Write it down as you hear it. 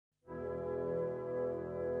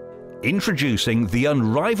Introducing the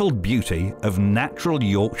unrivaled beauty of natural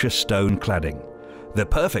Yorkshire stone cladding, the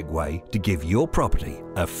perfect way to give your property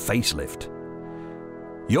a facelift.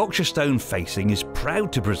 Yorkshire Stone Facing is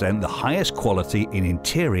proud to present the highest quality in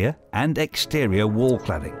interior and exterior wall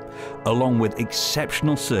cladding, along with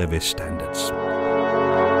exceptional service standards.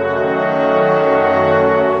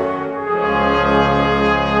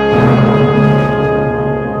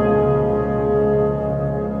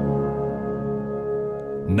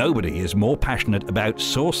 Nobody is more passionate about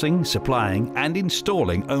sourcing, supplying and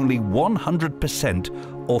installing only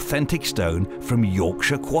 100% authentic stone from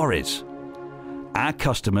Yorkshire quarries. Our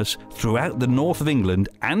customers throughout the north of England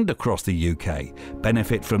and across the UK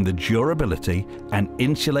benefit from the durability and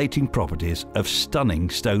insulating properties of stunning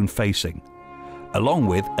stone facing, along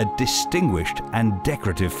with a distinguished and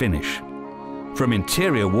decorative finish. From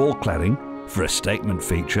interior wall cladding for a statement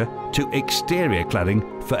feature to exterior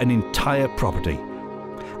cladding for an entire property,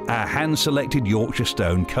 our hand-selected Yorkshire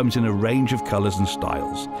stone comes in a range of colours and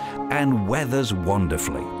styles and weathers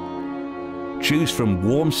wonderfully. Choose from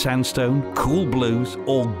warm sandstone, cool blues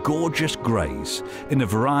or gorgeous greys in a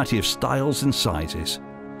variety of styles and sizes.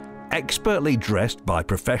 Expertly dressed by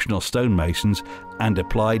professional stonemasons and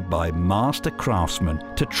applied by master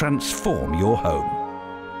craftsmen to transform your home.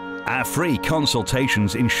 Our free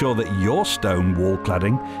consultations ensure that your stone wall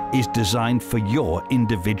cladding is designed for your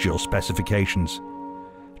individual specifications,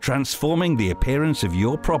 transforming the appearance of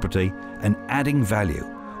your property and adding value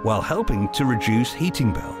while helping to reduce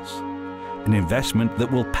heating bills. An investment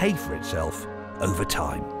that will pay for itself over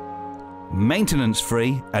time. Maintenance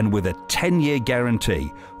free and with a 10-year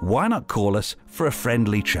guarantee, why not call us for a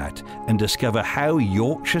friendly chat and discover how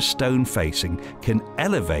Yorkshire Stone Facing can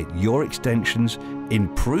elevate your extensions,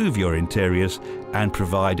 improve your interiors and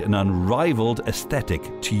provide an unrivaled aesthetic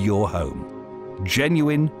to your home.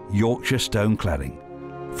 Genuine Yorkshire stone cladding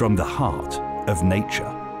from the heart of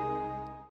nature.